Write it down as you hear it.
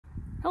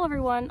Hello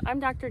everyone, I'm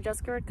Dr.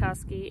 Jessica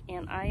Rutkowski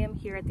and I am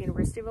here at the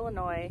University of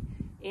Illinois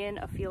in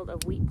a field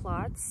of wheat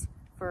plots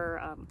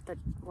that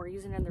we're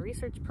using in the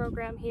research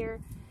program here.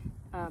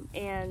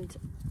 And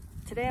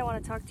today I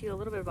want to talk to you a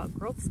little bit about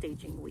growth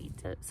staging wheat.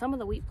 Some of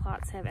the wheat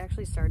plots have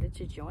actually started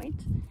to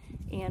joint,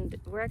 and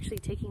we're actually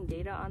taking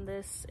data on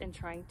this and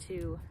trying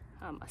to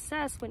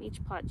assess when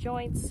each plot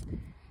joints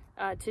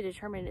to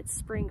determine its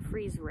spring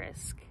freeze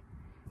risk.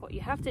 What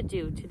you have to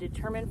do to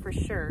determine for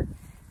sure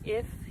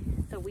if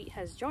the wheat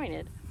has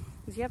jointed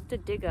is you have to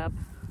dig up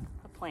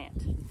a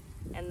plant,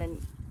 and then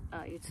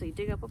so you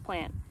dig up a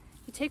plant,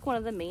 you take one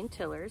of the main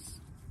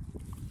tillers,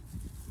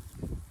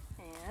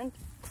 and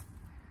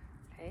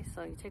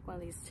so you take one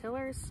of these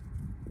tillers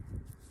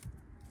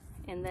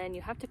and then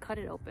you have to cut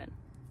it open.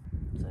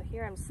 So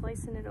here I'm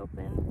slicing it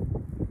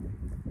open,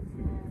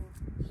 and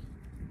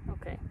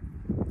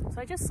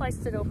so I just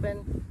sliced it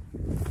open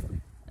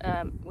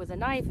with a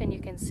knife, and you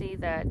can see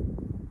that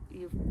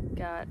you've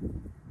got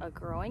a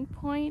growing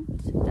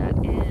point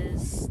that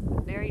is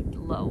very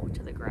low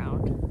to the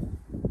ground,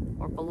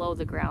 or below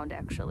the ground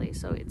actually.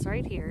 So it's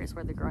right here is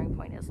where the growing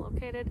point is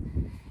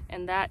located,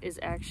 and that is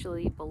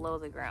actually below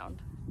the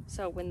ground.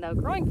 So when the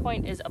growing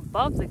point is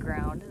above the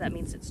ground, that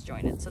means it's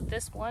jointed. So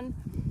this one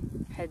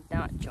had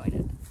not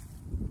jointed,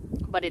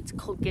 but it's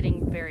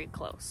getting very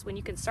close. When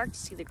you can start to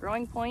see the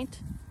growing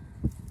point,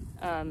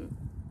 and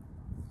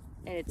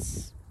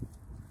it's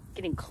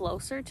getting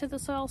closer to the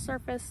soil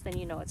surface, then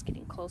you know it's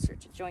getting closer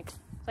to joint.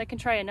 So I can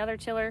try another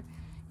tiller.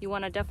 You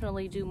want to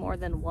definitely do more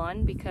than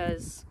one,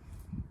 because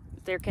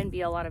there can be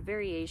a lot of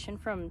variation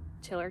from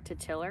tiller to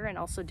tiller, and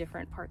also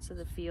different parts of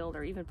the field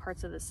or even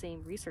parts of the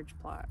same research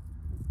plot.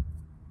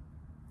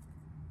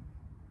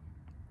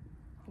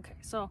 Okay,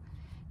 so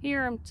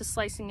here I'm just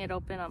slicing it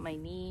open on my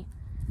knee.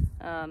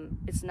 I'm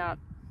not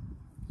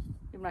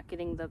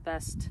getting the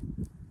best,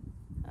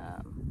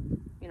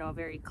 a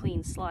very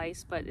clean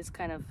slice, but it's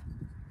kind of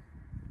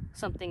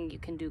something you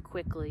can do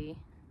quickly.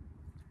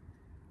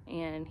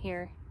 And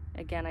here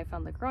again I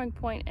found the growing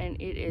point, and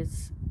it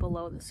is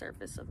below the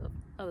surface of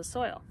the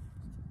soil.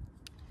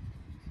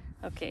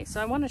 Okay,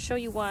 so I want to show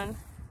you one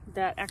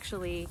that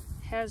actually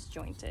has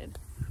jointed,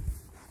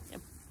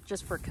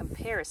 just for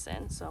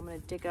comparison. So I'm going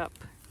to dig up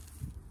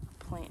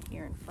a plant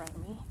here in front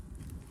of me.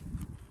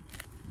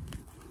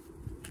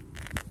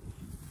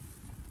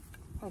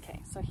 Okay,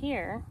 so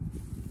here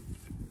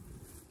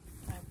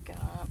I've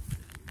got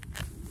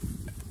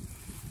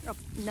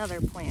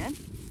another plant,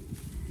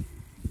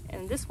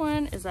 and this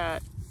one is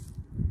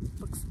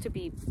looks to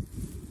be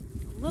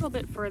a little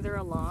bit further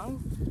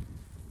along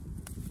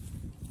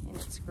in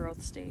its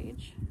growth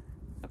stage.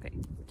 Okay,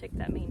 take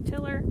that main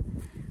tiller,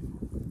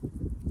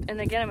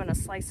 and again I'm going to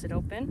slice it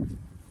open.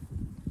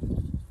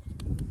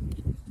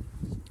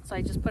 So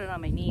I just put it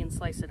on my knee and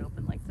slice it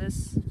open like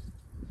this,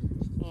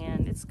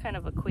 and it's kind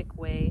of a quick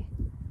way.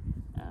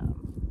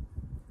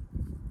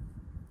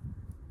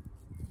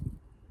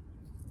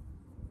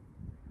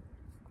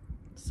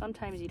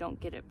 Sometimes you don't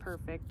get it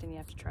perfect and you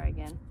have to try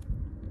again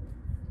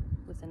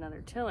with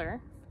another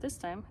tiller. This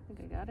time I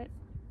think I got it.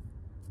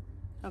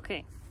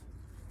 Okay,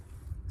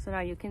 so now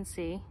you can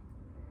see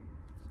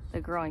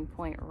the growing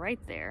point right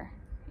there,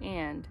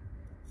 and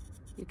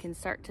you can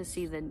start to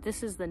see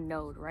this is the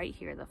node right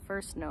here, the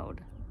first node,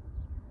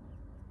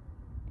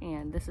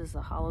 and this is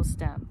the hollow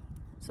stem.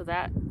 So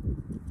that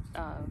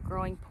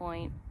growing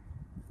point,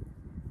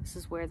 this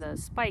is where the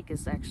spike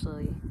is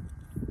actually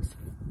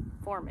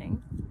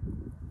forming,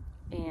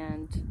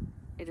 and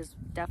it is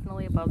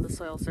definitely above the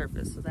soil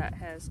surface, so that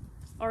has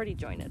already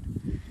jointed.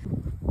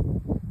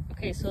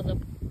 Okay, so the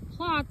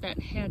plot that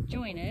had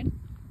jointed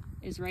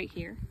is right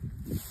here,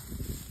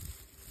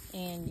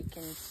 and you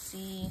can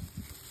see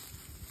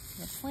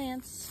the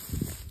plants,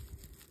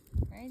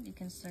 right? You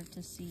can start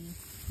to see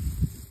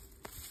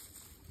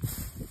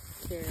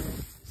their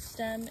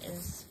stem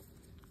is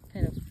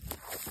kind of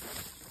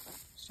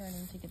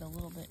starting to get a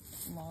little bit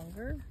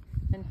longer.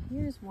 And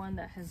here's one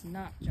that has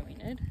not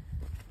jointed,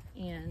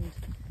 and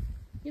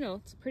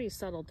it's a pretty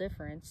subtle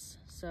difference,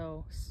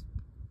 so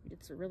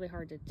it's really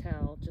hard to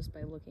tell just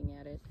by looking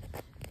at it.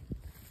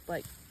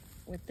 But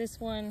with this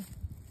one,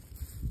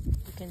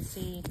 you can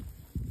see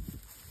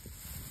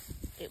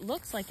it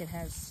looks like it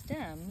has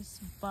stems,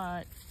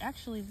 but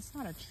actually it's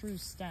not a true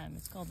stem.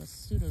 It's called a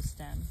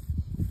pseudostem,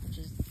 which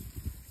is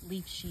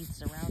leaf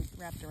sheaths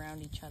wrapped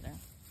around each other.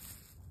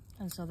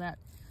 And so that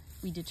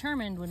we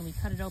determined when we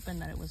cut it open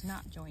that it was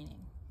not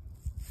joining.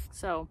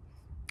 So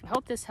I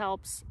hope this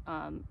helps,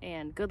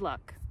 and good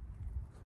luck.